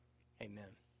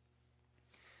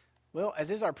Well,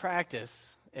 as is our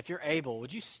practice, if you're able,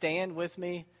 would you stand with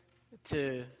me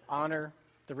to honor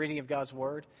the reading of God's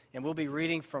Word? And we'll be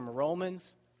reading from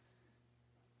Romans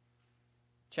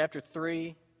chapter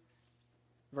 3,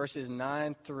 verses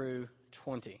 9 through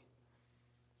 20.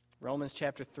 Romans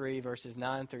chapter 3, verses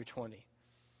 9 through 20.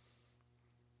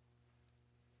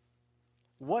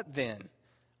 What then?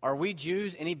 Are we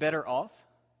Jews any better off?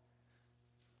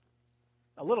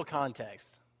 A little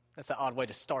context. That's an odd way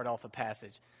to start off a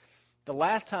passage. The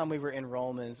last time we were in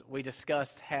Romans, we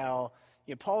discussed how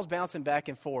Paul's bouncing back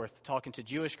and forth, talking to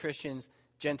Jewish Christians,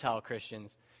 Gentile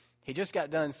Christians. He just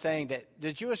got done saying that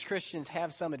the Jewish Christians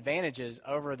have some advantages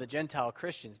over the Gentile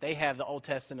Christians. They have the Old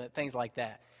Testament, things like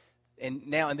that. And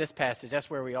now in this passage,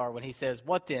 that's where we are when he says,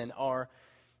 what then? Are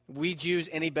we Jews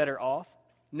any better off?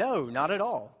 No, not at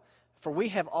all. For we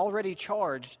have already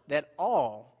charged that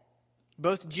all,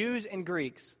 both Jews and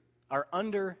Greeks, are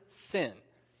under sin.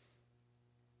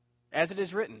 As it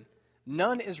is written,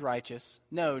 none is righteous,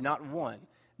 no, not one.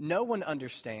 No one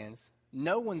understands,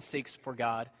 no one seeks for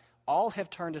God. All have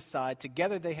turned aside,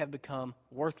 together they have become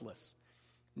worthless.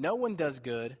 No one does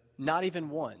good, not even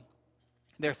one.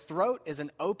 Their throat is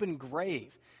an open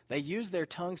grave. They use their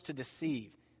tongues to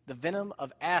deceive. The venom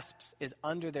of asps is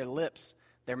under their lips.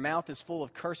 Their mouth is full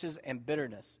of curses and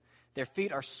bitterness. Their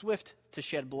feet are swift to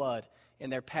shed blood,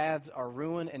 and their paths are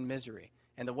ruin and misery.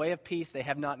 And the way of peace they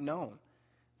have not known.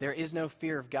 There is no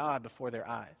fear of God before their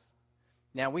eyes.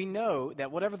 Now we know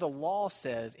that whatever the law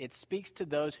says, it speaks to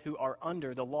those who are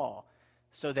under the law,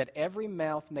 so that every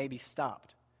mouth may be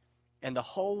stopped, and the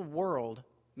whole world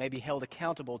may be held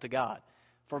accountable to God.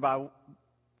 For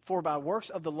by works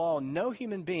of the law, no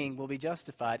human being will be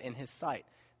justified in his sight,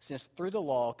 since through the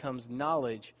law comes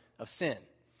knowledge of sin.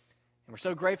 And we're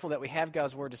so grateful that we have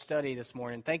God's Word to study this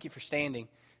morning. Thank you for standing.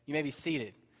 You may be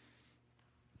seated.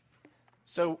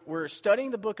 So we're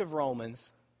studying the book of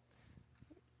Romans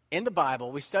in the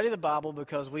Bible. We study the Bible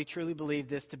because we truly believe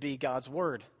this to be God's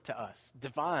Word to us.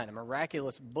 Divine, a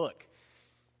miraculous book.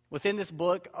 Within this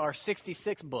book are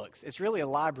 66 books. It's really a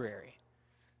library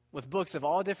with books of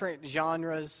all different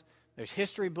genres. There's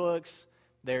history books.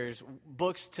 There's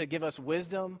books to give us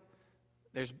wisdom.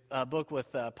 There's a book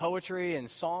with poetry and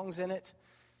songs in it.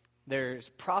 There's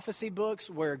prophecy books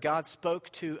where God spoke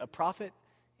to a prophet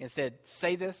and said,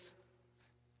 say this.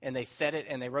 And they said it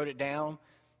and they wrote it down.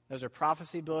 Those are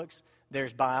prophecy books.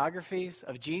 There's biographies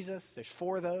of Jesus. There's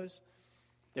 4 of those.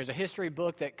 There's a history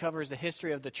book that covers the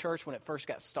history of the church when it first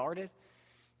got started.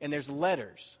 And there's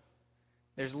letters.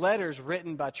 There's letters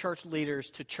written by church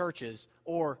leaders to churches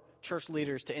or church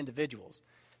leaders to individuals.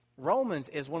 Romans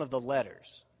is one of the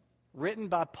letters written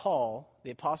by Paul,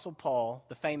 the Apostle Paul,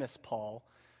 the famous Paul.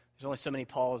 There's only so many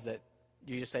Pauls that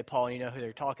you just say Paul and you know who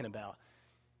they're talking about.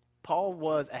 Paul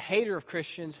was a hater of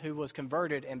Christians who was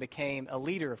converted and became a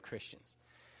leader of Christians.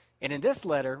 And in this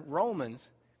letter, Romans,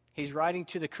 he's writing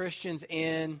to the Christians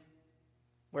in,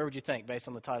 where would you think, based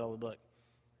on the title of the book?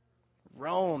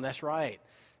 Rome, that's right.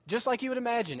 Just like you would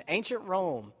imagine, ancient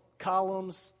Rome,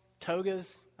 columns,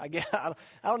 togas. I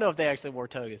don't know if they actually wore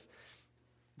togas.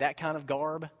 That kind of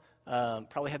garb.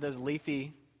 Probably had those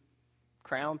leafy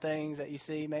crown things that you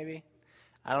see, maybe.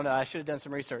 I don't know. I should have done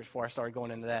some research before I started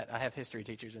going into that. I have history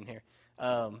teachers in here.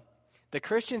 The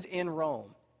Christians in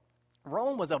Rome.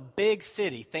 Rome was a big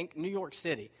city. Think New York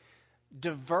City.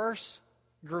 Diverse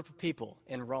group of people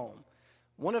in Rome.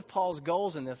 One of Paul's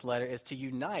goals in this letter is to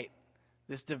unite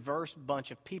this diverse bunch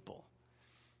of people.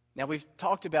 Now, we've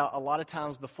talked about a lot of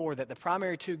times before that the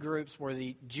primary 2 groups were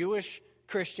the Jewish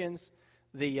Christians,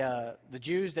 the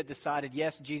Jews that decided,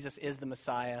 yes, Jesus is the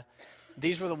Messiah.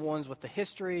 These were the ones with the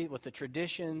history, with the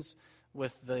traditions,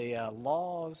 with the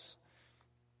laws.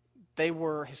 They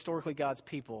were historically God's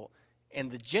people. And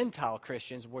the Gentile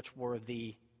Christians, which were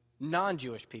the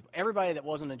non-Jewish people, everybody that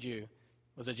wasn't a Jew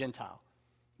was a Gentile.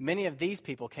 Many of these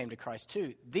people came to Christ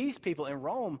too. These people in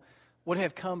Rome would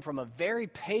have come from a very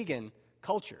pagan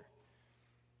culture.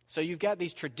 So you've got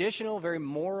these traditional, very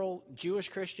moral Jewish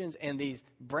Christians and these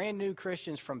brand new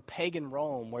Christians from pagan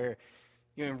Rome, where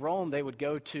in Rome they would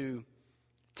go to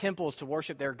temples to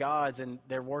worship their gods, and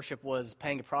their worship was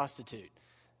paying a prostitute.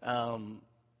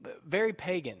 Very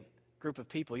pagan group of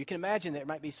people. You can imagine there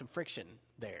might be some friction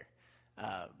there.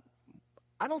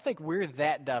 I don't think we're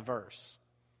that diverse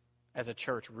as a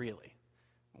church, really.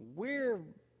 We're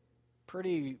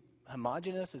pretty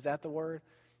homogenous, is that the word?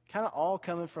 Kind of all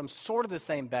coming from sort of the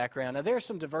same background. Now, there's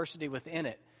some diversity within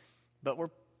it, but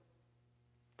we're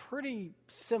pretty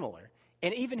similar.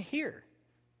 And even here,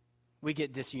 we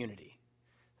get disunity.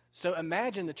 So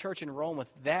imagine the church in Rome with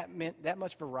that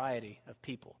much variety of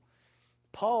people.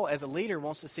 Paul, as a leader,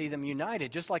 wants to see them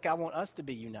united, just like I want us to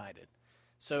be united.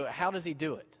 So how does he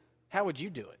do it? How would you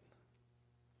do it?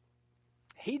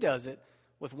 He does it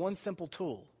with one simple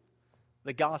tool,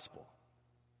 the gospel.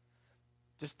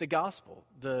 Just the gospel,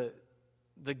 the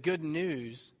good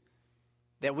news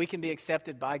that we can be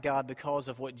accepted by God because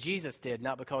of what Jesus did,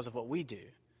 not because of what we do.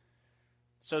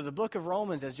 So the book of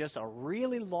Romans is just a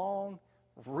really long,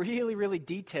 really, really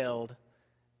detailed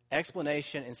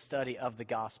explanation and study of the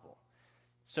gospel.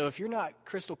 So if you're not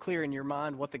crystal clear in your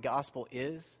mind what the gospel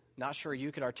is, not sure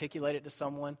you could articulate it to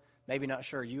someone, maybe not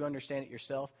sure you understand it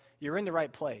yourself, you're in the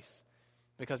right place.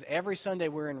 Because every Sunday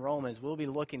we're in Romans, we'll be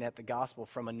looking at the gospel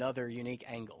from another unique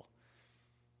angle.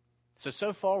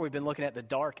 So far we've been looking at the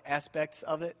dark aspects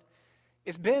of it.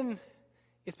 It's been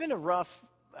a rough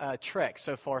trek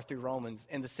so far through Romans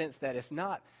in the sense that it's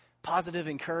not positive,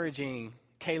 encouraging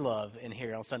K-love in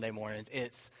here on Sunday mornings.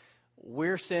 It's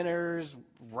we're sinners,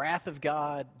 wrath of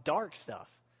God, dark stuff.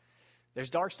 There's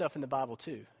dark stuff in the Bible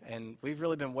too, and we've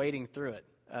really been wading through it.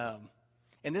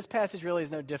 And this passage really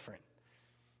is no different.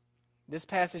 This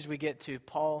passage we get to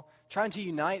Paul trying to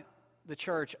unite the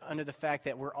church under the fact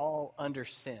that we're all under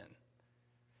sin.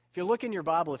 If you look in your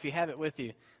Bible, if you have it with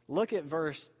you, look at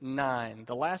verse 9,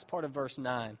 the last part of verse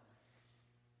 9.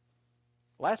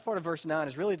 The last part of verse 9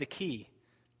 is really the key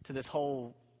to this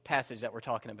whole passage that we're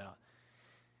talking about.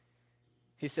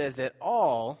 He says that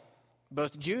all,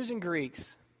 both Jews and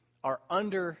Greeks, are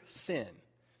under sin.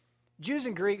 Jews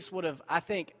and Greeks would have, I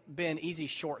think, been easy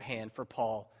shorthand for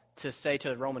Paul to say to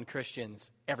the Roman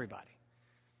Christians, everybody.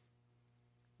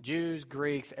 Jews,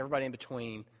 Greeks, everybody in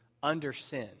between, under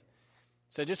sin.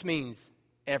 So it just means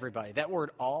everybody. That word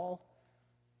all,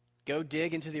 go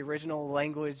dig into the original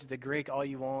language, the Greek, all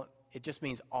you want. It just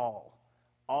means all.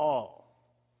 All.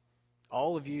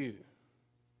 All of you.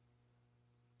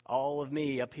 All of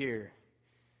me up here.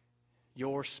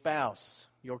 Your spouse,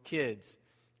 your kids,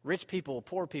 rich people,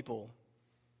 poor people,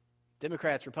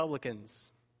 Democrats, Republicans,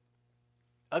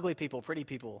 ugly people, pretty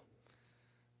people,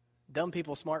 dumb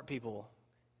people, smart people.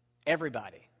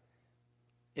 Everybody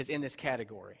is in this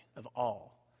category of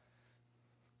all.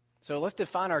 So let's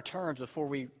define our terms before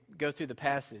we go through the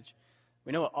passage.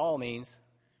 We know what all means.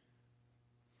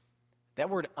 That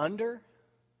word under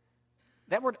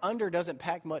doesn't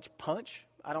pack much punch,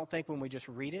 I don't think, when we just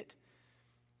read it.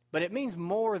 But it means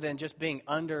more than just being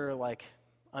under, like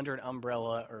under an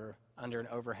umbrella or under an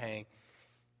overhang.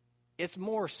 It's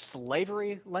more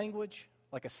slavery language,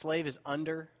 like a slave is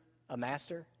under a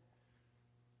master.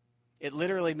 It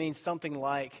literally means something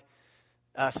like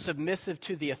submissive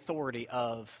to the authority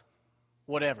of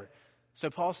whatever.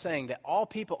 So Paul's saying that all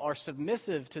people are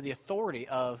submissive to the authority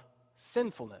of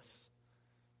sinfulness,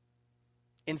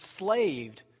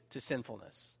 enslaved to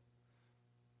sinfulness.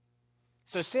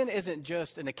 So sin isn't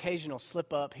just an occasional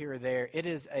slip up here or there. It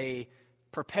is a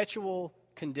perpetual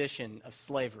condition of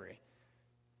slavery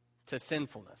to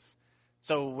sinfulness.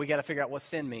 So we got to figure out what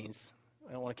sin means.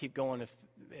 I don't want to keep going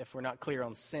if we're not clear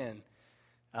on sin.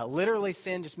 Literally,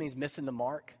 sin just means missing the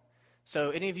mark.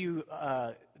 So any of you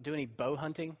do any bow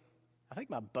hunting? I think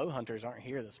my bow hunters aren't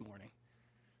here this morning.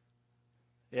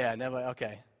 Yeah, nobody.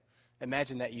 Okay.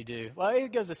 Imagine that you do. Well,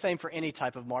 it goes the same for any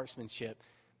type of marksmanship.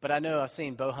 But I know I've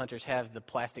seen bow hunters have the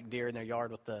plastic deer in their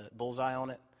yard with the bullseye on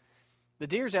it. The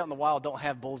deers out in the wild don't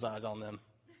have bullseyes on them.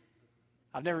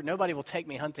 Nobody will take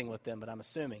me hunting with them, but I'm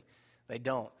assuming they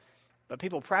don't. But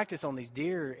people practice on these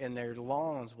deer in their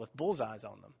lawns with bullseyes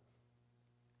on them.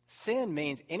 Sin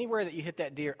means anywhere that you hit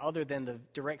that deer other than the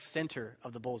direct center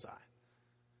of the bullseye.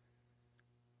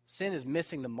 Sin is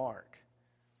missing the mark.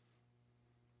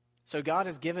 So God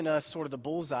has given us sort of the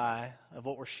bullseye of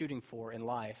what we're shooting for in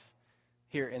life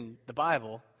here in the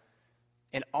Bible,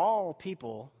 and all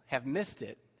people have missed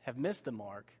it, have missed the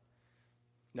mark.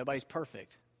 Nobody's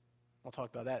perfect. I'll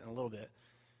talk about that in a little bit.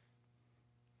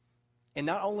 And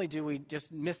not only do we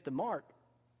just miss the mark,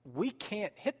 we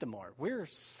can't hit the mark. We're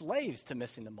slaves to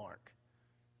missing the mark.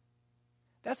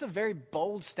 That's a very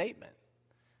bold statement.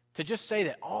 To just say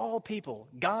that all people,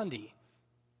 Gandhi,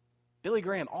 Billy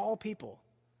Graham, all people,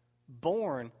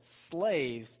 born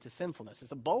slaves to sinfulness.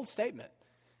 It's a bold statement.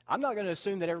 I'm not going to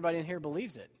assume that everybody in here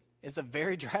believes it. It's a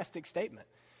very drastic statement.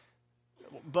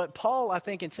 But Paul, I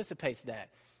think, anticipates that.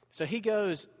 So he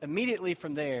goes immediately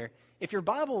from there. If your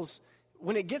Bibles,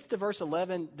 when it gets to verse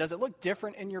 11, does it look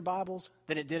different in your Bibles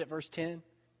than it did at verse 10?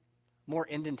 More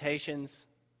indentations,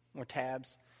 more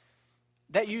tabs.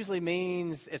 That usually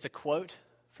means it's a quote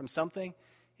from something.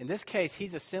 In this case,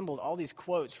 he's assembled all these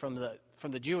quotes from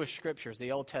the Jewish scriptures,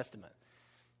 the Old Testament,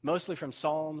 mostly from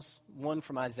Psalms, one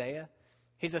from Isaiah.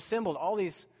 He's assembled all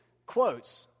these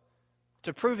quotes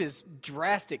to prove his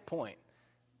drastic point.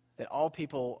 that all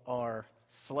people are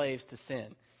slaves to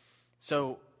sin.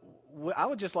 So I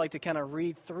would just like to kind of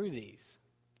read through these,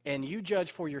 and you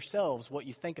judge for yourselves what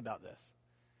you think about this.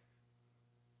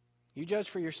 You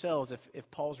judge for yourselves if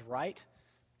Paul's right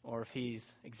or if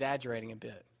he's exaggerating a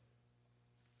bit.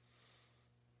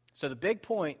 So the big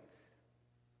point,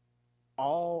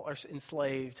 all are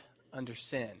enslaved under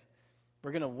sin.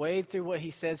 We're going to wade through what he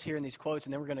says here in these quotes,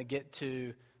 and then we're going to get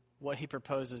to what he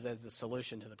proposes as the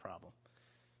solution to the problem.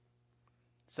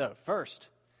 So, first,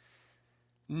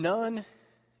 none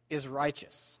is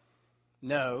righteous.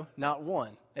 No, not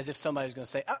one. As if somebody's going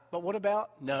to say, but what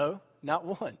about? No, not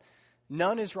one.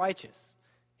 None is righteous.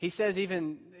 He says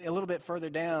even a little bit further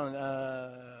down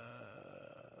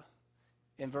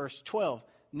in verse 12,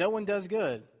 no one does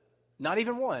good, not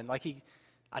even one.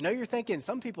 I know you're thinking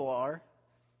some people are,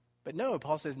 but no,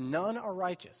 Paul says none are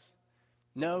righteous.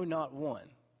 No, not one.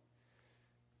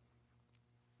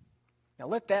 Now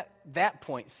let that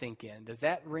point sink in. Does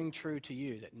that ring true to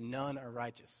you, that none are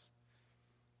righteous?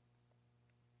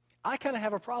 I kind of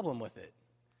have a problem with it.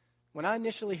 When I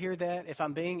initially hear that, if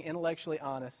I'm being intellectually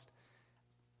honest,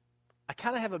 I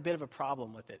kind of have a bit of a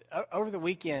problem with it. Over the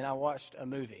weekend, I watched a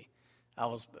movie. I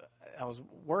was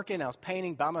working, I was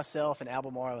painting by myself in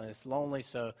Albemarle, and it's lonely,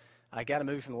 so I got a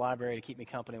movie from the library to keep me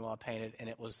company while I painted, and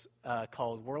it was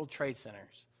called World Trade Center.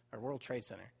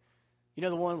 You know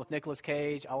the one with Nicolas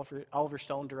Cage? Oliver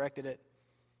Stone directed it.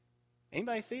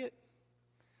 Anybody see it?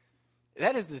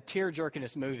 That is the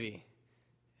tear-jerkingest movie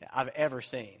I've ever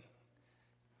seen.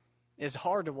 It's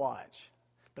hard to watch,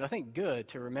 but I think good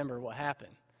to remember what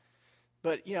happened.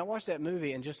 But, I watched that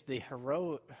movie and just the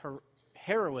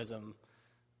heroism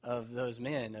of those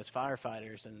men, those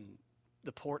firefighters and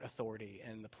the Port Authority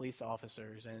and the police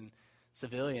officers and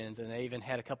civilians, and they even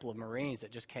had a couple of Marines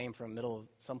that just came from middle of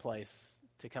someplace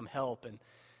to come help. And,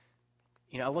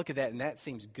 I look at that and that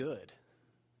seems good.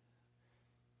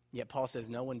 Yet Paul says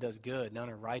no one does good, none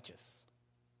are righteous.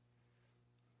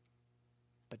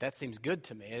 But that seems good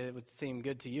to me. It would seem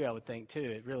good to you, I would think, too.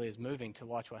 It really is moving to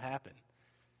watch what happened.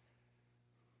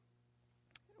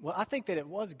 Well, I think that it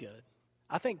was good.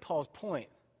 I think Paul's point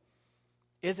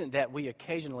isn't that we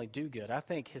occasionally do good. I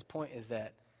think his point is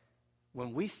that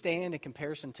when we stand in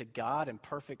comparison to God in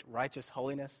perfect righteous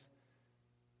holiness,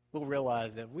 we'll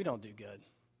realize that we don't do good.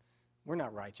 We're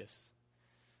not righteous.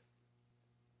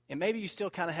 And maybe you still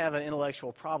kind of have an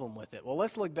intellectual problem with it. Well,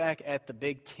 let's look back at the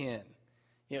Big Ten.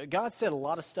 God said a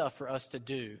lot of stuff for us to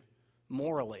do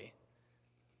morally,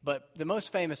 but the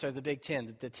most famous are the Big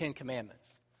Ten, the Ten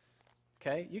Commandments.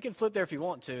 Okay? You can flip there if you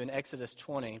want to in Exodus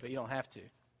 20, but you don't have to.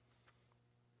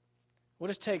 We'll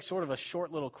just take sort of a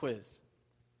short little quiz.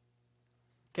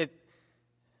 Okay,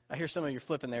 I hear some of you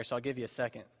flipping there, so I'll give you a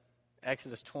second.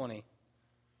 Exodus 20.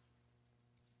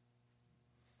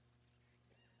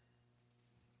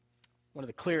 One of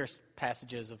the clearest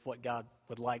passages of what God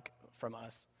would like from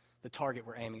us, the target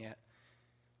we're aiming at.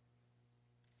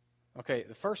 Okay,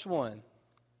 the first one,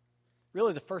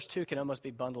 really the first two can almost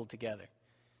be bundled together.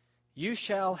 You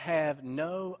shall have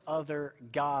no other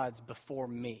gods before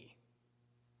me.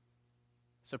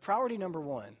 So priority number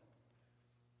one,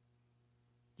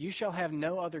 you shall have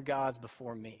no other gods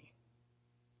before me.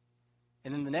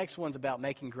 And then the next one's about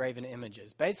making graven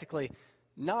images. Basically,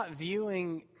 not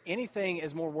viewing anything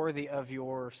as more worthy of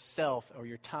yourself or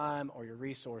your time or your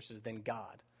resources than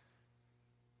God.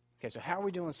 Okay, so how are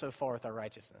we doing so far with our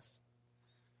righteousness?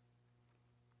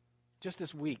 Just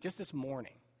this week, just this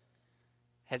morning,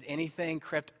 has anything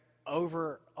crept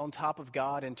over on top of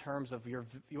God in terms of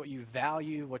what you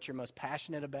value, what you're most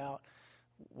passionate about,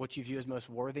 what you view as most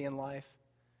worthy in life?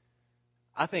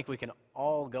 I think we can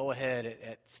all go ahead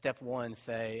at step one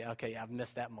say, okay, I've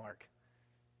missed that mark.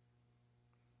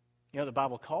 The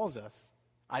Bible calls us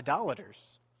idolaters.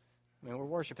 I mean, we're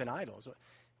worshiping idols.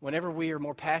 Whenever we are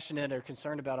more passionate or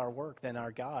concerned about our work than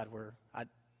our God, we're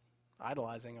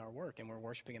idolizing our work and we're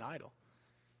worshiping an idol.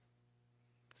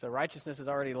 So righteousness is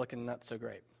already looking not so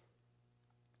great.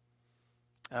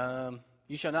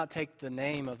 You shall not take the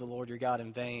name of the Lord your God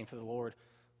in vain, for the Lord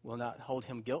will not hold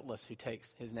him guiltless who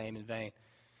takes his name in vain.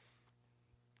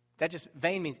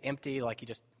 Vain means empty, like you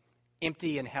just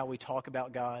empty in how we talk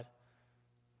about God.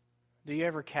 Do you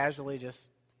ever casually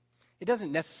it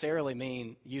doesn't necessarily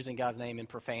mean using God's name in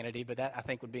profanity, but that I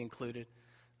think would be included.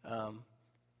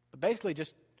 But basically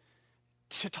just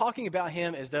talking about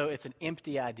him as though it's an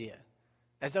empty idea,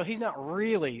 as though he's not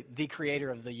really the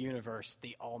creator of the universe,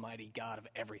 the almighty God of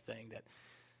everything that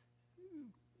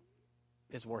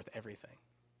is worth everything.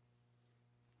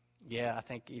 Yeah, I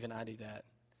think even I do that.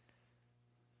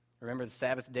 Remember the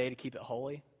Sabbath day to keep it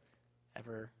holy?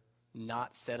 Ever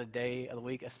not set a day of the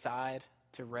week aside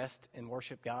to rest and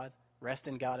worship God? Rest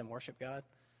in God and worship God?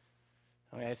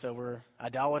 Okay, so we're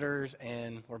idolaters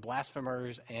and we're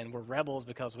blasphemers and we're rebels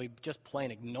because we just plain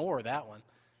ignore that one.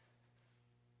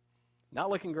 Not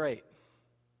looking great.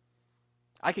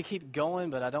 I could keep going,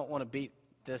 but I don't want to beat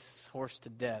this horse to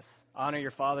death. Honor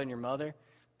your father and your mother.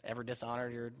 Ever dishonor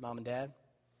your mom and dad?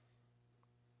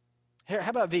 Here, how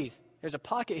about these? There's a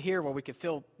pocket here where we could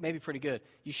feel maybe pretty good.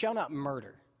 You shall not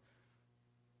murder.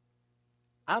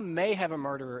 I may have a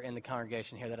murderer in the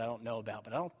congregation here that I don't know about,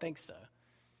 but I don't think so.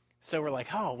 So we're like,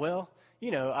 oh, well,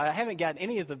 I haven't gotten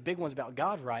any of the big ones about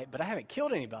God right, but I haven't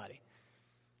killed anybody.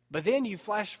 But then you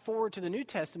flash forward to the New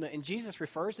Testament, and Jesus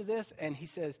refers to this, and he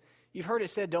says, you've heard it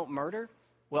said, don't murder.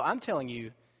 Well, I'm telling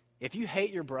you, if you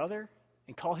hate your brother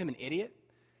and call him an idiot,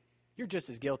 you're just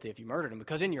as guilty if you murdered him,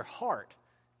 because in your heart,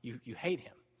 you hate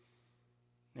him.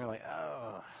 And you're like,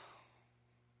 oh,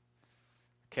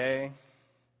 okay,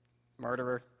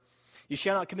 murderer. You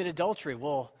shall not commit adultery.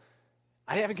 Well,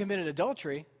 I haven't committed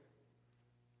adultery,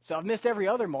 so I've missed every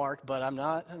other mark, but I'm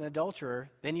not an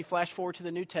adulterer. Then you flash forward to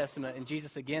the New Testament, and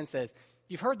Jesus again says,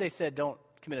 you've heard they said don't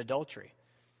commit adultery.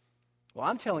 Well,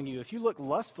 I'm telling you, if you look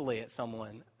lustfully at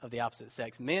someone of the opposite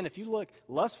sex, men, if you look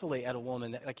lustfully at a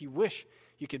woman, like you wish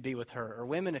you could be with her, or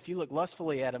women, if you look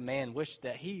lustfully at a man, wish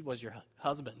that he was your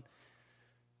husband,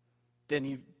 then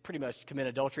you pretty much commit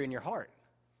adultery in your heart.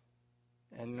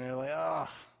 And they're like, oh,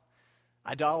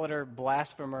 idolater,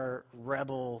 blasphemer,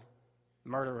 rebel,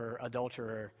 murderer,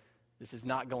 adulterer, this is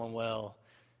not going well.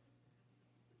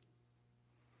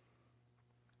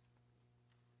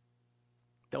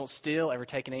 Don't steal. Ever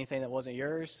taken anything that wasn't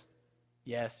yours?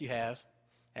 Yes, you have.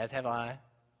 As have I.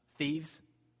 Thieves.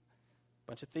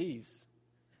 Bunch of thieves.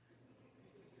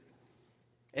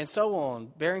 And so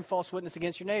on. Bearing false witness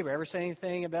against your neighbor. Ever say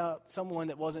anything about someone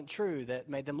that wasn't true that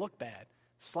made them look bad?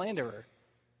 Slanderer.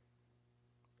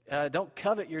 Don't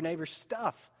covet your neighbor's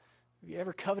stuff. Have you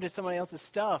ever coveted somebody else's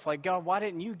stuff? Like, God, why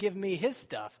didn't you give me his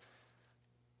stuff?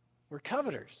 We're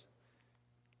coveters.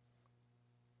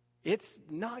 It's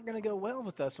not going to go well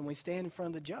with us when we stand in front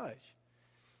of the judge.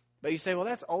 But you say, well,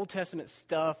 that's Old Testament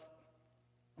stuff.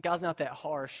 God's not that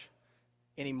harsh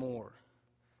anymore.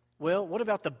 Well, what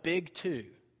about the big two?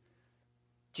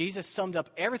 Jesus summed up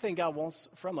everything God wants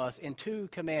from us in 2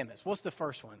 commandments. What's the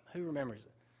first one? Who remembers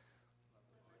it?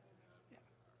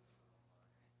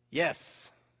 Yes,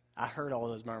 I heard all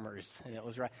those murmurs, and it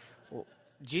was right. Well,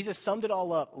 Jesus summed it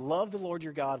all up. Love the Lord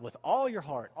your God with all your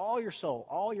heart, all your soul,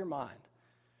 all your mind.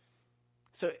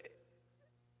 So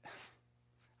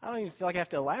I don't even feel like I have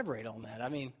to elaborate on that. I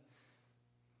mean,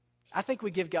 I think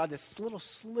we give God this little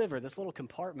sliver, this little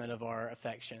compartment of our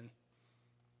affection.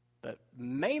 But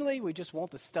mainly we just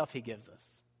want the stuff he gives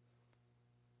us.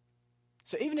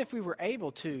 So even if we were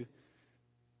able to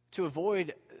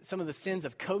avoid some of the sins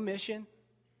of commission,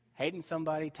 hating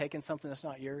somebody, taking something that's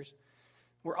not yours,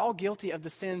 we're all guilty of the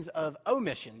sins of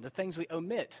omission, the things we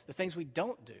omit, the things we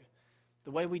don't do,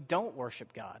 the way we don't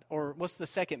worship God. Or what's the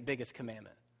second biggest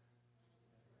commandment?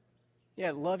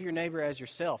 Yeah, love your neighbor as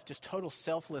yourself. Just total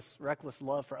selfless, reckless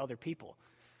love for other people.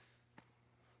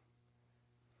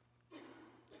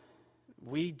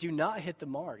 We do not hit the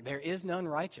mark. There is none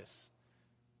righteous.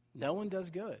 No one does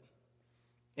good.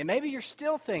 And maybe you're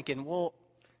still thinking, well,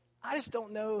 I just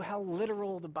don't know how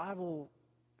literal the Bible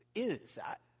is.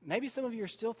 Maybe some of you are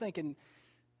still thinking,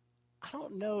 I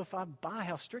don't know if I buy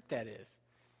how strict that is.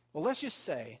 Well, let's just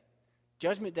say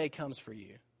Judgment Day comes for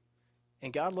you,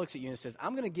 and God looks at you and says,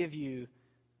 I'm going to give you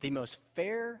the most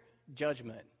fair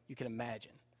judgment you can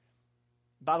imagine.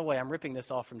 By the way, I'm ripping this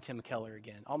off from Tim Keller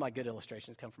again. All my good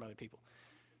illustrations come from other people.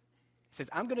 He says,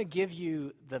 I'm going to give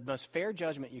you the most fair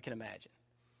judgment you can imagine.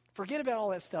 Forget about all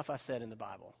that stuff I said in the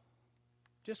Bible.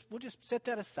 We'll just set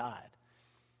that aside.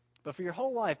 But for your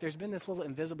whole life, there's been this little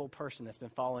invisible person that's been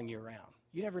following you around.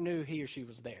 You never knew he or she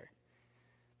was there.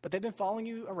 But they've been following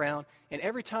you around, and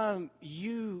every time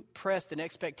you pressed an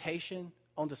expectation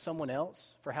onto someone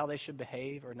else for how they should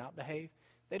behave or not behave,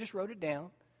 they just wrote it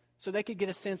down so they could get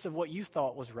a sense of what you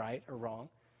thought was right or wrong.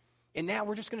 And now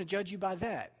we're just going to judge you by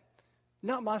that.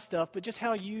 Not my stuff, but just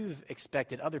how you've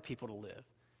expected other people to live.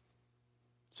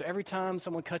 So every time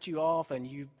someone cuts you off and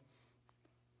you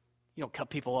don't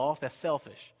cut people off, that's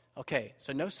selfish. Okay,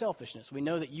 so no selfishness. We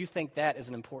know that you think that is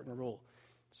an important rule.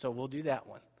 So we'll do that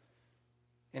one.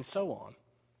 And so on.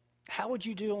 How would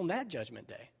you do on that Judgment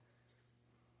Day?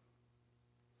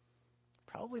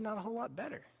 Probably not a whole lot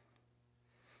better.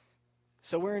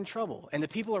 So we're in trouble, and the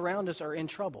people around us are in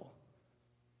trouble.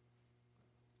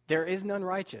 There is none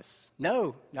righteous.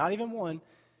 No, not even one.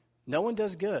 No one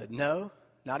does good. No,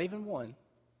 not even one.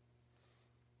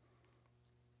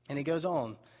 And he goes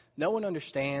on. No one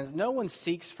understands. No one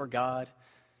seeks for God.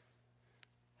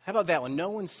 How about that one? No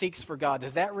one seeks for God.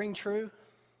 Does that ring true?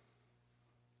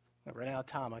 I ran out of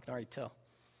time. I can already tell.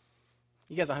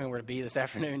 You guys don't have anywhere to be this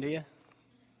afternoon, do you?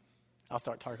 I'll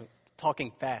start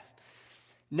talking fast.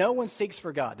 No one seeks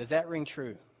for God. Does that ring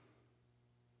true?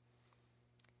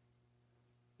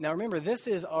 Now remember, this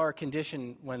is our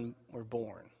condition when we're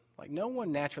born. Like, no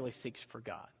one naturally seeks for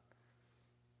God.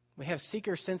 We have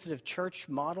seeker-sensitive church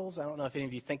models. I don't know if any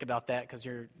of you think about that because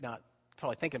you're not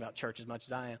probably thinking about church as much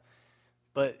as I am.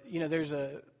 But, there's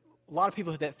a lot of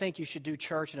people that think you should do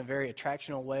church in a very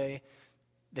attractional way.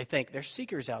 They think there's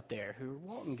seekers out there who are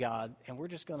wanting God, and we're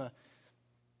just going to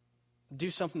do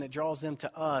something that draws them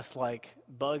to us like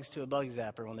bugs to a bug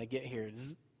zapper when they get here.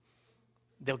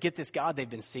 They'll get this God they've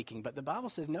been seeking. But the Bible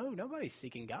says, no, nobody's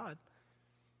seeking God.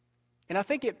 And I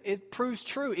think it proves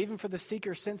true even for the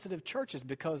seeker-sensitive churches,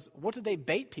 because what do they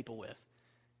bait people with?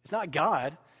 It's not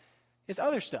God. It's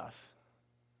other stuff.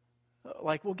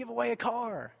 Like, we'll give away a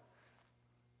car.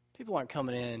 People aren't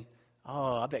coming in,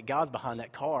 oh, I bet God's behind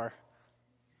that car.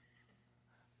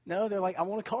 No, they're like, I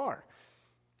want a car.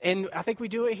 And I think we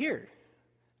do it here.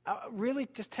 Really,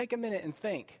 just take a minute and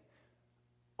think.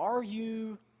 Are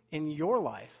you, in your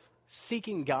life,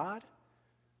 seeking God?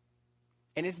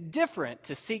 And it's different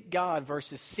to seek God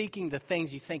versus seeking the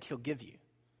things you think He'll give you.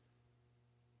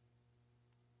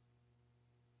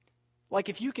 Like,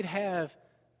 if you could have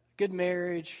good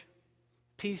marriage,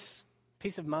 peace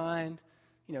of mind,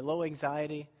 low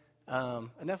anxiety,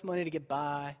 enough money to get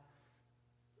by,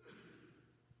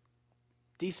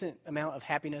 decent amount of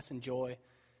happiness and joy,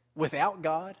 without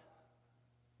God,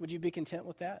 would you be content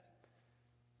with that?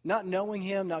 Not knowing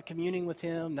Him, not communing with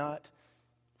Him, not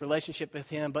relationship with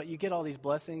Him, but you get all these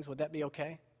blessings, would that be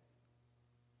okay?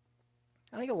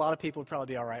 I think a lot of people would probably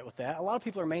be all right with that. A lot of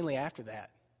people are mainly after that,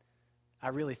 I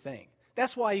really think.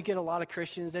 That's why you get a lot of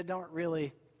Christians that don't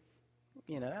really,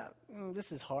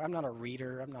 this is hard. I'm not a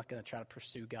reader. I'm not going to try to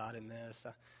pursue God in this.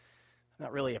 I'm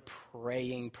not really a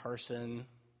praying person.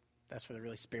 That's for the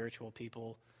really spiritual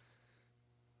people.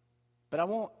 But I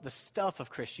want the stuff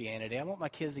of Christianity. I want my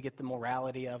kids to get the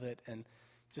morality of it and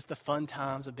just the fun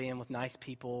times of being with nice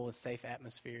people, a safe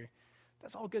atmosphere.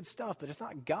 That's all good stuff, but it's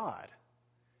not God.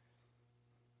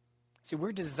 See,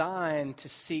 we're designed to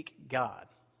seek God.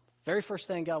 Very first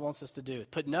thing God wants us to do is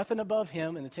put nothing above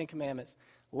Him in the Ten Commandments.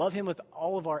 Love Him with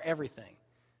all of our everything.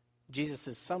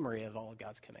 Jesus' summary of all of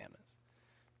God's commandments.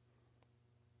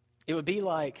 It would be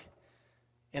like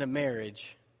in a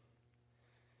marriage.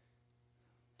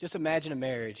 Just imagine a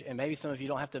marriage, and maybe some of you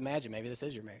don't have to imagine, maybe this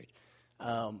is your marriage,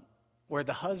 where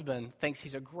the husband thinks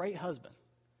he's a great husband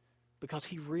because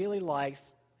he really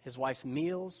likes his wife's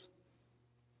meals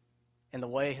and the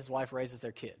way his wife raises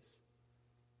their kids,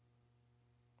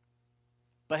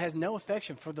 but has no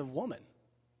affection for the woman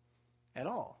at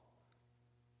all.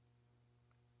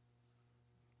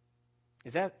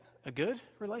 Is that a good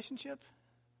relationship?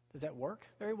 Does that work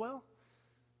very well?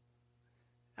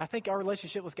 I think our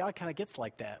relationship with God kind of gets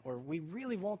like that, where we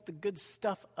really want the good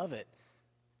stuff of it.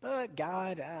 But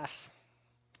God,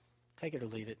 take it or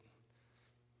leave it.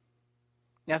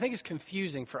 Now, I think it's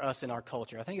confusing for us in our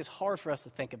culture. I think it's hard for us to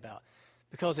think about.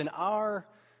 Because in our,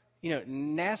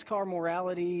 NASCAR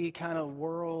morality kind of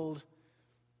world,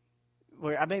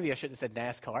 where maybe I shouldn't have said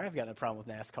NASCAR. I've got no problem with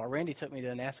NASCAR. Randy took me to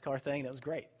a NASCAR thing. That was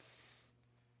great.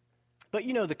 But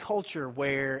the culture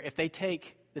where if they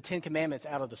take the Ten Commandments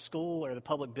out of the school or the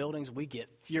public buildings, we get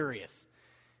furious.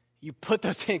 You put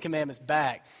those Ten Commandments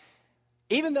back.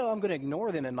 Even though I'm going to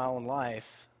ignore them in my own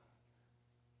life,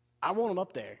 I want them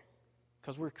up there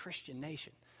because we're a Christian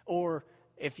nation. Or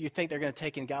if you think they're going to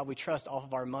take In God We Trust off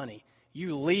of our money,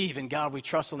 you leave In God We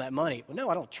Trust on that money. Well, no,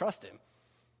 I don't trust Him.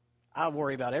 I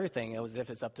worry about everything as if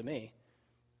it's up to me.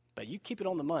 But you keep it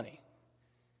on the money.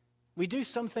 We do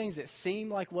some things that seem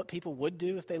like what people would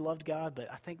do if they loved God, but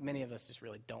I think many of us just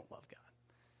really don't love God.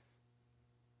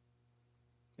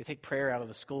 They take prayer out of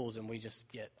the schools and we just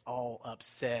get all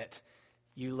upset.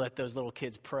 You let those little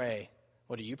kids pray.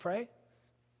 Well, do you pray?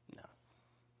 No.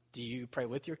 Do you pray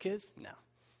with your kids? No.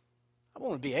 I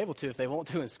want to be able to if they want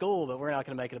to in school, but we're not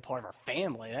going to make it a part of our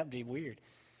family. That would be weird.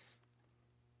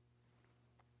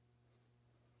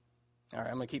 All right,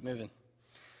 I'm going to keep moving.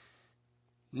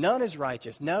 None is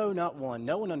righteous. No, not one.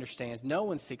 No one understands. No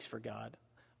one seeks for God.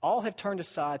 All have turned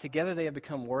aside. Together they have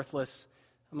become worthless.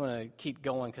 I'm going to keep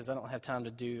going because I don't have time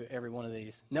to do every one of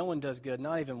these. No one does good,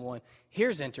 not even one.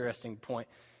 Here's an interesting point.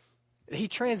 He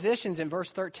transitions in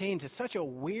verse 13 to such a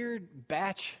weird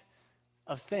batch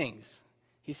of things.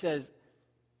 He says,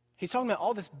 he's talking about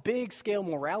all this big scale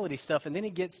morality stuff, and then he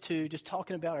gets to just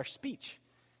talking about our speech.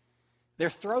 Their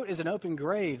throat is an open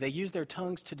grave. They use their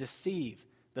tongues to deceive.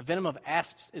 The venom of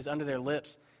asps is under their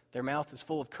lips. Their mouth is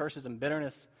full of curses and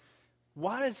bitterness.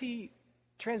 Why does he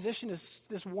transition to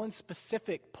this one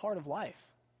specific part of life?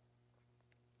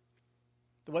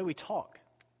 The way we talk.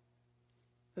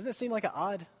 Doesn't it seem like an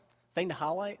odd thing to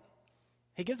highlight?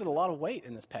 He gives it a lot of weight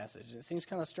in this passage, and it seems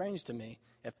kind of strange to me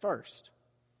at first.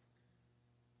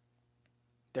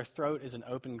 Their throat is an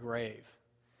open grave.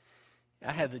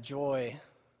 I had the joy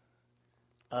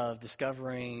of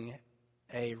discovering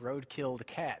a road-killed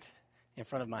cat in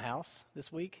front of my house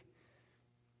this week.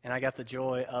 And I got the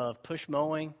joy of push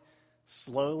mowing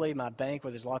slowly my bank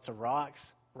where there's lots of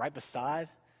rocks right beside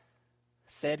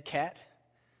said cat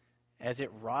as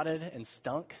it rotted and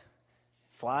stunk,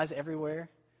 flies everywhere.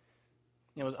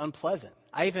 It was unpleasant.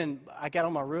 I got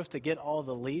on my roof to get all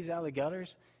the leaves out of the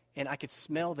gutters, and I could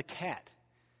smell the cat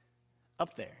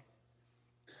up there.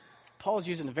 Paul's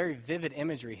using a very vivid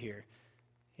imagery here.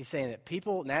 He's saying that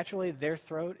people, naturally, their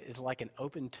throat is like an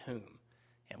open tomb,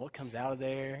 and what comes out of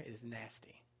there is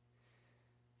nasty.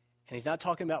 And he's not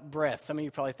talking about breath. Some of you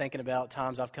are probably thinking about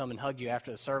times I've come and hugged you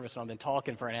after the service when I've been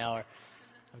talking for an hour.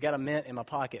 I've got a mint in my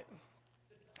pocket.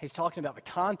 He's talking about the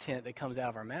content that comes out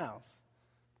of our mouths.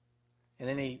 And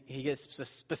then he gets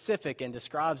specific and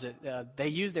describes it. They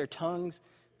use their tongues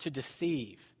to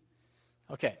deceive.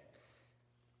 Okay.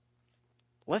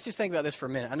 Let's just think about this for a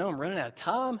minute. I know I'm running out of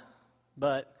time,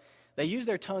 but they use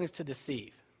their tongues to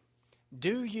deceive.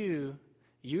 Do you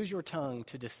use your tongue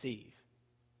to deceive?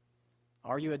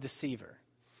 Are you a deceiver?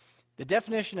 The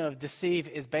definition of deceive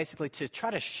is basically to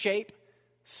try to shape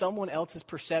someone else's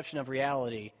perception of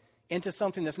reality into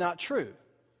something that's not true,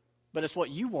 but it's what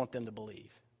you want them to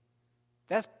believe.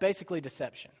 That's basically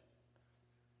deception.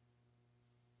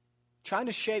 Trying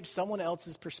to shape someone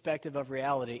else's perspective of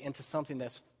reality into something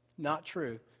that's not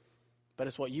true, but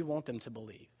it's what you want them to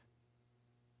believe.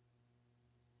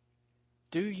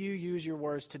 Do you use your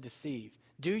words to deceive?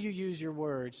 Do you use your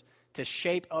words to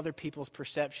shape other people's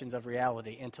perceptions of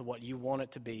reality into what you want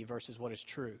it to be versus what is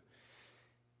true?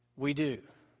 We do.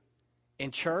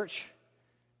 In church,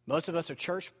 most of us are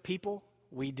church people.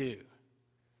 We do.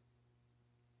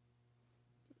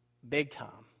 Big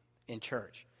time in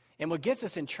church. And what gets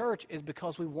us in church is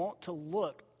because we want to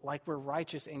look like we're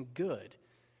righteous and good.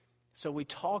 So we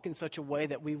talk in such a way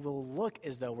that we will look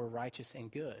as though we're righteous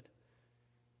and good.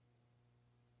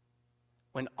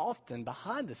 When often,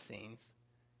 behind the scenes,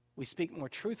 we speak more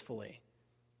truthfully,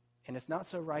 and it's not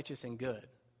so righteous and good.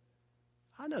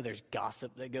 I know there's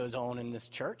gossip that goes on in this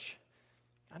church.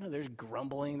 I know there's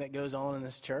grumbling that goes on in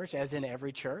this church, as in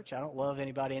every church. I don't love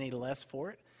anybody any less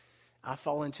for it. I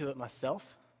fall into it myself,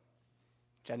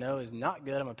 which I know is not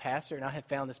good. I'm a pastor, and I have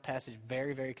found this passage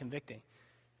very, very convicting.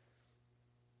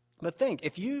 But think,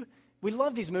 we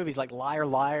love these movies like Liar,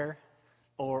 Liar,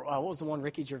 or what was the one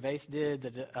Ricky Gervais did,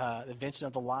 the Invention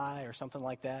of the Lie, or something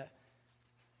like that?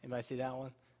 Anybody see that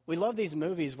one? We love these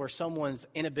movies where someone's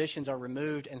inhibitions are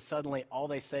removed and suddenly all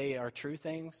they say are true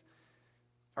things.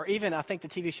 Or even, I think the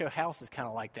TV show House is kind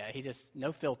of like that. He just,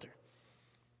 no filter.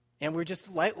 And we just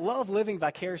love living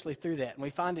vicariously through that. And we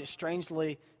find it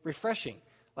strangely refreshing.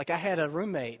 Like I had a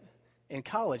roommate in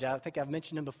college. I think I've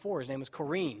mentioned him before. His name was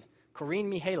Corine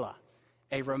Mihaela,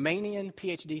 a Romanian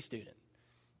PhD student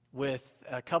with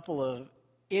a couple of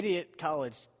idiot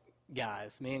college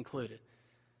guys, me included.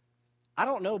 I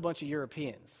don't know a bunch of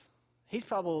Europeans. He's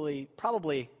probably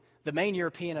the main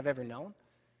European I've ever known.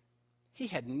 He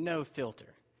had no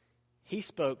filter. He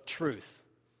spoke truth.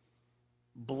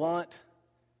 Blunt,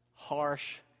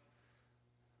 harsh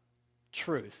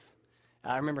truth.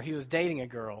 I remember he was dating a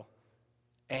girl,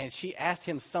 and she asked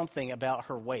him something about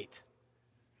her weight.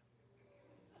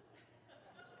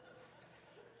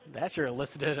 That's your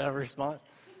elicited response.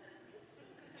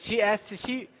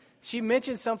 She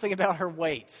mentioned something about her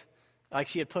weight, like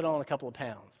she had put on a couple of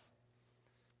pounds.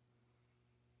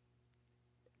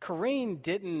 Corrine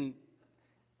didn't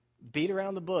beat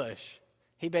around the bush.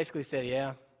 He basically said,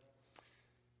 yeah.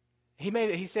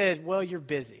 He said, well, you're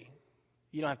busy.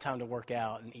 You don't have time to work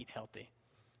out and eat healthy.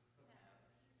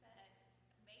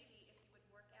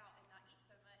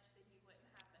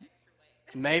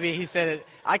 Maybe he said it.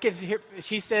 I could hear.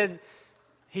 He said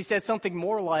something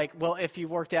more like, "Well, if you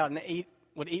worked out and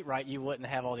would eat right, you wouldn't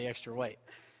have all the extra weight,"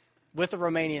 with a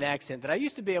Romanian accent that I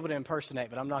used to be able to impersonate,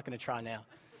 but I'm not going to try now.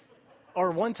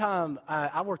 Or one time,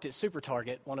 I worked at Super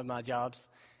Target, one of my jobs,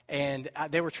 and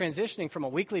they were transitioning from a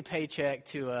weekly paycheck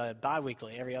to a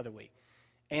biweekly, every other week.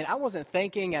 And I wasn't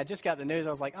thinking. I just got the news.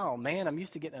 I was like, "Oh man, I'm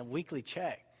used to getting a weekly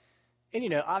check."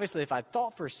 And obviously, if I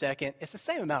thought for a second, it's the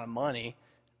same amount of money.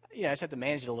 I just have to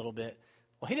manage it a little bit.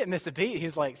 Well, he didn't miss a beat. He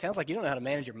was like, sounds like you don't know how to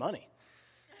manage your money.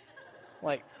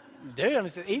 Like, dude, I'm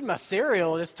just eating my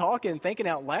cereal, just talking, thinking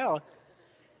out loud.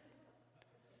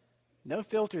 No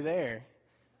filter there.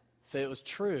 So it was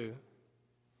true.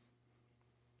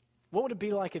 What would it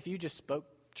be like if you just spoke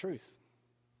truth?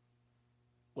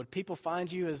 Would people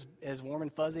find you as warm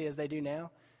and fuzzy as they do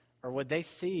now? Or would they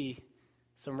see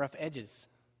some rough edges?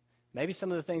 Maybe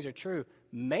some of the things are true.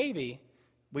 Maybe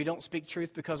we don't speak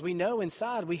truth because we know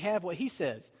inside we have what he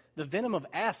says, the venom of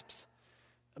asps,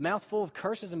 a mouth full of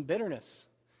curses and bitterness.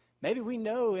 Maybe we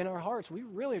know in our hearts we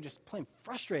really are just plain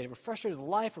frustrated. We're frustrated with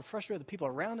life. We're frustrated with the people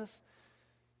around us.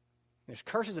 There's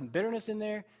curses and bitterness in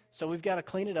there, so we've got to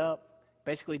clean it up,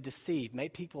 basically deceive,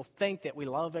 make people think that we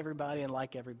love everybody and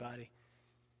like everybody.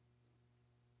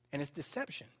 And it's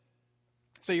deception.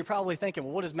 So you're probably thinking,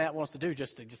 well, what does Matt want us to do?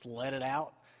 Just let it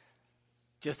out?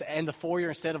 Just in the foyer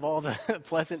instead of all the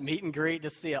pleasant meet and greet,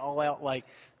 just see it all out like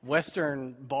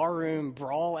Western barroom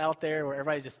brawl out there where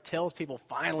everybody just tells people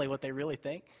finally what they really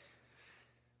think?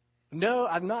 No,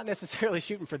 I'm not necessarily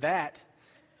shooting for that.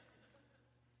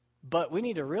 But we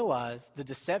need to realize the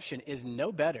deception is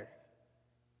no better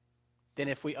than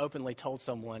if we openly told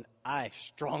someone, I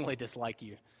strongly dislike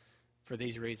you for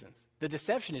these reasons. The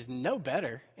deception is no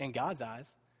better in God's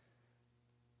eyes.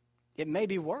 It may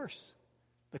be worse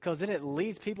because then it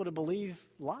leads people to believe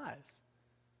lies.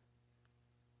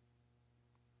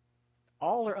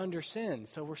 All are under sin,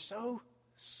 so we're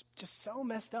just so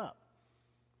messed up.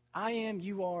 I am,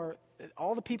 you are,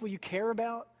 all the people you care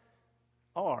about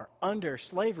are under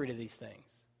slavery to these things.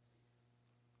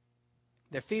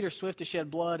 Their feet are swift to shed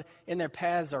blood. In their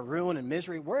paths are ruin and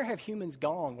misery. Where have humans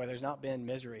gone where there's not been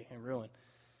misery and ruin?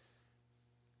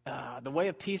 The way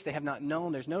of peace they have not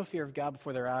known. There's no fear of God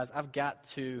before their eyes. I've got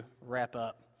to wrap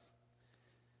up.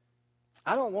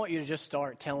 I don't want you to just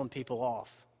start telling people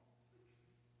off.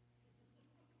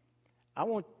 I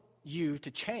want you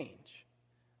to change.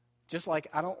 Just like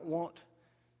I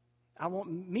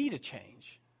want me to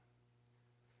change.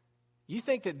 You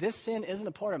think that this sin isn't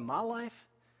a part of my life?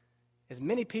 As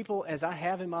many people as I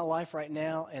have in my life right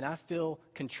now, and I feel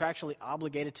contractually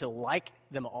obligated to like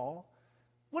them all,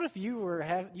 what if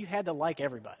you had to like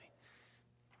everybody?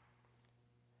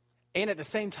 And at the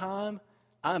same time,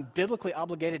 I'm biblically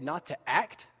obligated not to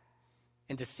act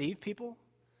and deceive people?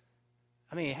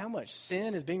 I mean, how much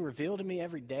sin is being revealed to me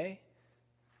every day?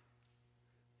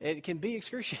 It can be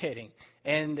excruciating,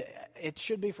 and it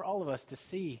should be for all of us to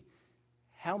see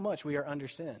how much we are under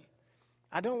sin.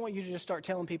 I don't want you to just start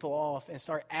telling people off and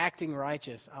start acting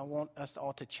righteous. I want us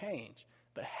all to change.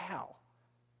 But how?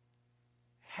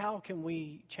 How can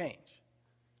we change?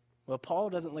 Well, Paul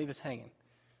doesn't leave us hanging.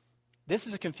 This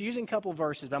is a confusing couple of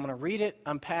verses, but I'm going to read it,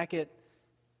 unpack it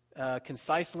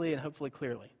concisely and hopefully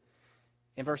clearly.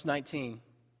 In verse 19,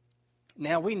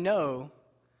 now we know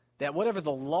that whatever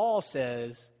the law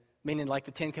says, meaning like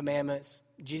the Ten Commandments,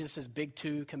 Jesus' big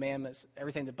two commandments,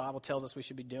 everything the Bible tells us we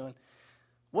should be doing,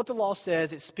 what the law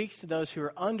says, it speaks to those who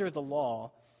are under the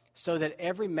law so that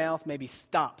every mouth may be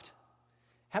stopped.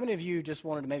 How many of you just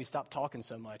wanted to maybe stop talking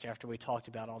so much after we talked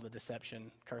about all the deception,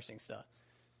 cursing stuff?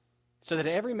 So that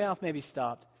every mouth may be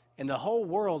stopped and the whole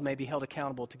world may be held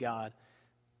accountable to God.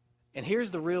 And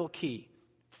here's the real key.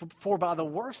 For by the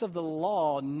works of the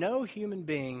law, no human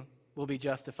being will be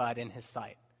justified in his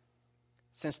sight,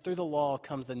 since through the law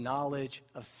comes the knowledge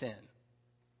of sin.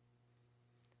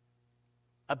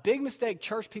 A big mistake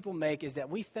church people make is that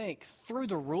we think through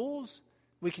the rules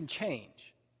we can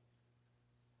change.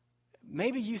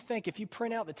 Maybe you think if you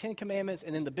print out the Ten Commandments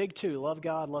and then the big two, love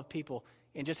God, love people,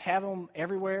 and just have them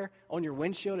everywhere on your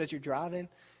windshield as you're driving,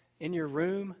 in your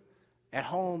room, at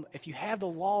home, if you have the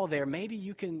law there, maybe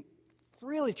you can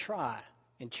really try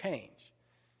and change.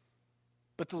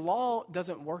 But the law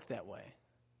doesn't work that way.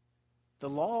 The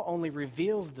law only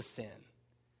reveals the sin.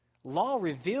 Law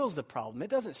reveals the problem. It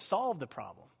doesn't solve the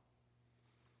problem.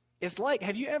 It's like,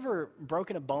 have you ever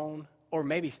broken a bone or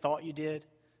maybe thought you did?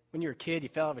 When you were a kid, you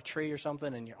fell out of a tree or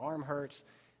something and your arm hurts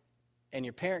and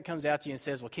your parent comes out to you and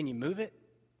says, well, can you move it?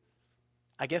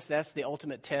 I guess that's the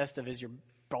ultimate test of, is your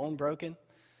bone broken?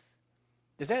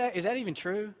 Is that even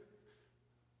true?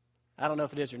 I don't know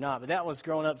if it is or not, but that was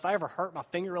growing up. If I ever hurt my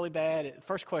finger really bad,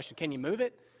 first question, can you move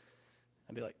it?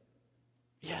 I'd be like,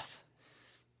 yes.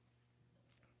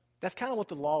 That's kind of what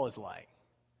the law is like.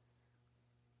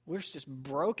 We're just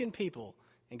broken people.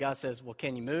 And God says, well,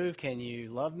 can you move? Can you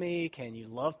love me? Can you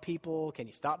love people? Can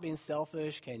you stop being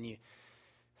selfish? Can you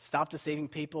stop deceiving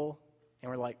people? And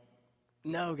we're like,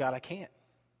 no, God, I can't.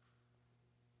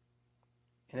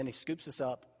 And then he scoops us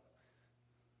up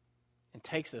and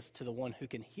takes us to the one who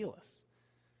can heal us.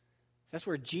 That's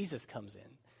where Jesus comes in.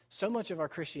 So much of our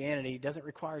Christianity doesn't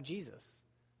require Jesus,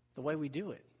 the way we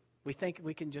do it. We think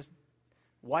we can just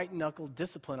white-knuckle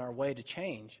discipline our way to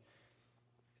change.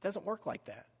 It doesn't work like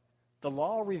that. The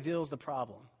law reveals the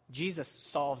problem. Jesus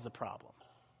solves the problem.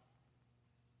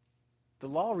 The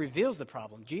law reveals the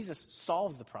problem. Jesus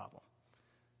solves the problem.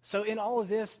 So in all of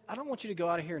this, I don't want you to go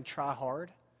out of here and try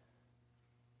hard,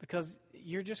 because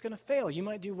you're just going to fail. You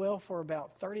might do well for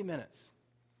about 30 minutes.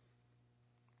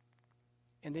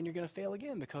 And then you're going to fail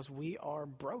again, because we are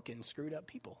broken, screwed up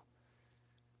people.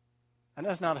 I know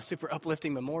it's not a super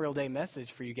uplifting Memorial Day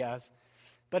message for you guys,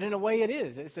 but in a way it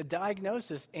is. It's a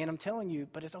diagnosis, and I'm telling you,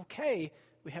 but it's okay.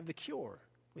 We have the cure.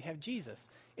 We have Jesus.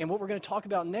 And what we're going to talk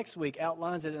about next week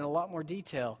outlines it in a lot more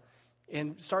detail.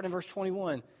 And starting in verse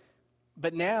 21,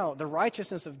 but now the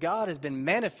righteousness of God has been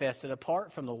manifested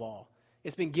apart from the law.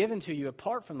 It's been given to you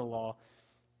apart from the law,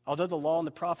 although the law and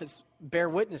the prophets bear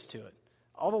witness to it.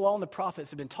 All the law and the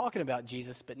prophets have been talking about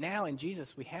Jesus, but now in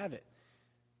Jesus we have it.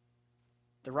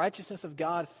 The righteousness of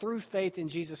God through faith in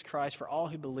Jesus Christ for all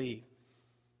who believe.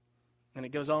 And it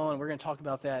goes on. We're going to talk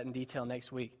about that in detail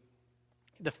next week.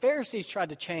 The Pharisees tried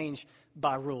to change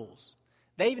by rules.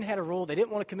 They even had a rule. They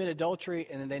didn't want to commit adultery,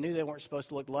 and they knew they weren't supposed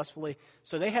to look lustfully.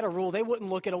 So they had a rule. They wouldn't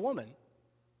look at a woman.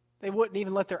 They wouldn't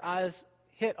even let their eyes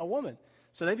hit a woman.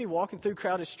 So they'd be walking through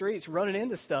crowded streets, running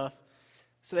into stuff,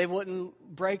 so they wouldn't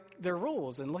break their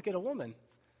rules and look at a woman.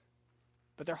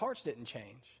 But their hearts didn't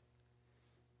change.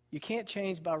 You can't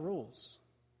change by rules.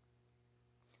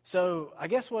 So I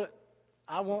guess what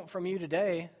I want from you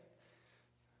today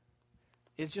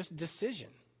is just decision.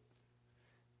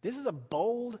 This is a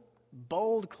bold,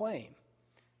 bold claim.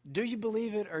 Do you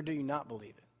believe it or do you not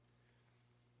believe it?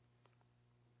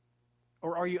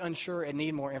 Or are you unsure and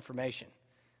need more information?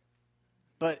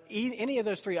 But any of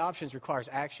those three options requires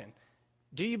action.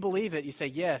 Do you believe it? You say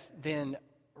yes, then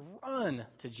run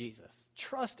to Jesus.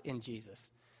 Trust in Jesus.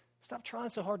 Stop trying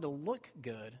so hard to look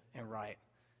good and right.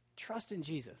 Trust in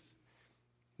Jesus.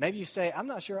 Maybe you say, I'm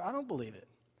not sure, I don't believe it.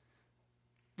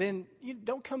 Then you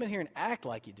don't come in here and act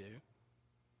like you do.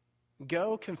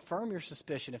 Go confirm your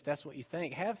suspicion if that's what you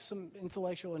think. Have some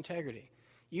intellectual integrity.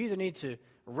 You either need to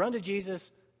run to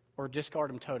Jesus or discard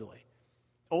him totally.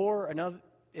 Or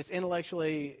it's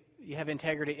intellectually, you have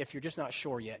integrity if you're just not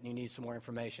sure yet and you need some more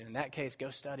information. In that case,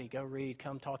 go study, go read,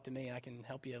 come talk to me. I can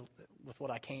help you with what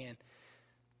I can.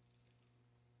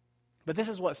 But this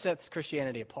is what sets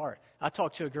Christianity apart. I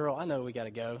talked to a girl. I know we got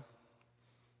to go.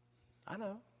 I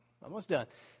know. Almost done.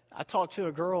 I talked to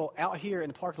a girl out here in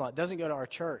the parking lot. Doesn't go to our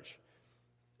church.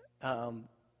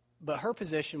 But her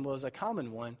position was a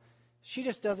common one. She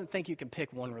just doesn't think you can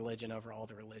pick one religion over all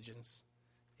the religions.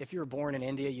 If you were born in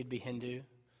India, you'd be Hindu.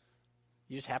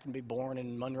 You just happen to be born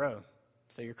in Monroe,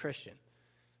 so you're Christian.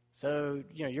 So,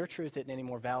 your truth isn't any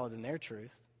more valid than their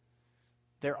truth.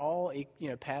 They're all,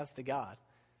 paths to God.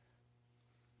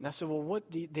 And I said, well,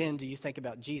 what do you think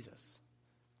about Jesus?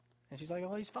 And she's like,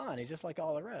 oh, he's fine. He's just like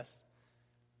all the rest.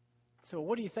 So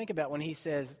what do you think about when he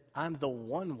says, I'm the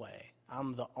one way,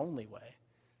 I'm the only way?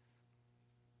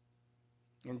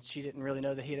 And she didn't really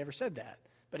know that he had ever said that,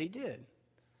 but he did.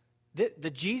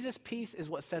 The Jesus piece is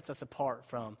what sets us apart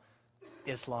from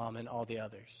Islam and all the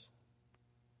others.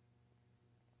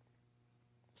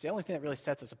 It's the only thing that really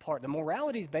sets us apart. The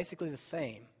morality is basically the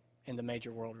same in the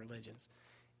major world religions.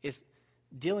 It's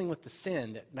dealing with the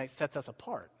sin that sets us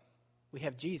apart. We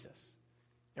have Jesus.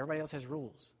 Everybody else has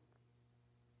rules.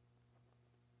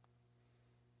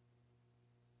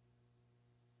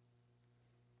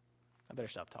 I better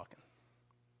stop talking.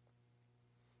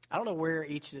 I don't know where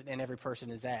each and every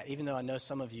person is at, even though I know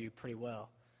some of you pretty well.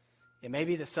 It may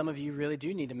be that some of you really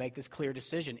do need to make this clear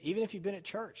decision, even if you've been at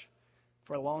church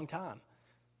for a long time.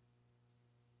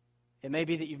 It may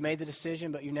be that you've made the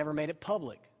decision, but you've never made it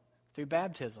public through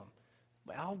baptism.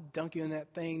 Well, I'll dunk you in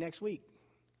that thing next week.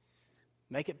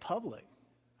 Make it public.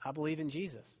 I believe in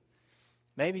Jesus.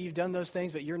 Maybe you've done those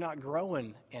things, but you're not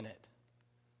growing in it.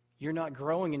 You're not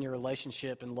growing in your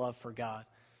relationship and love for God.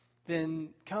 Then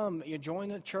come, you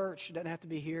join a church. It doesn't have to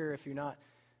be here if you're not.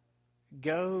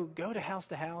 Go to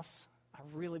house. I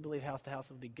really believe house to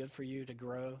house would be good for you to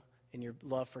grow in your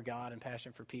love for God and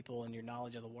passion for people and your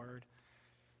knowledge of the Word.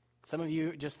 Some of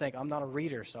you just think, I'm not a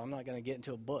reader, so I'm not going to get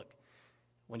into a book.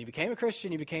 When you became a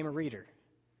Christian, you became a reader.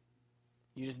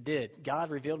 You just did. God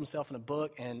revealed himself in a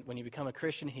book, and when you become a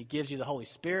Christian, he gives you the Holy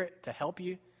Spirit to help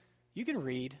you. You can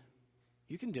read.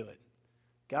 You can do it.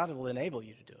 God will enable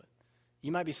you to do it.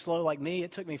 You might be slow like me.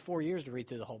 It took me 4 years to read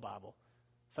through the whole Bible.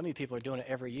 Some of you people are doing it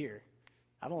every year.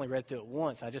 I've only read through it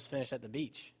once. I just finished at the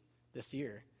beach this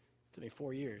year. It took me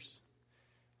 4 years.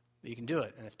 But you can do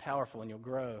it, and it's powerful, and you'll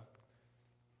grow.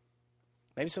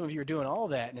 Maybe some of you are doing all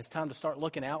that, and it's time to start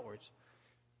looking outwards.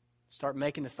 Start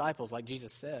making disciples like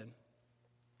Jesus said.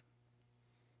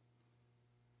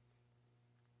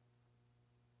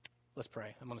 Let's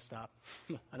pray. I'm going to stop.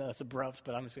 I know that's abrupt,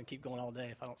 but I'm just going to keep going all day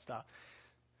if I don't stop.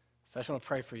 So I just want to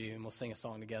pray for you, and we'll sing a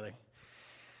song together.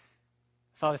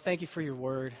 Father, thank you for your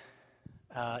word.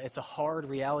 It's a hard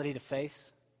reality to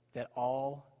face, that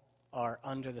all are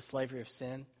under the slavery of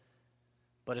sin,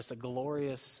 but it's a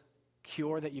glorious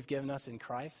cure that you've given us in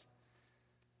Christ.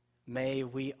 May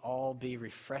we all be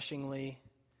refreshingly,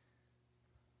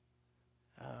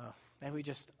 may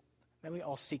we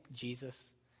all seek Jesus,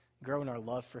 grow in our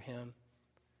love for him,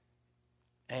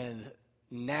 and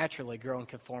naturally grow in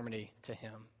conformity to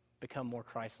him, become more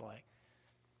Christ-like.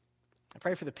 I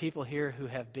pray for the people here who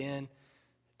have been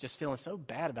just feeling so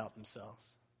bad about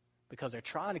themselves because they're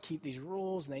trying to keep these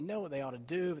rules and they know what they ought to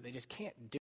do, but they just can't do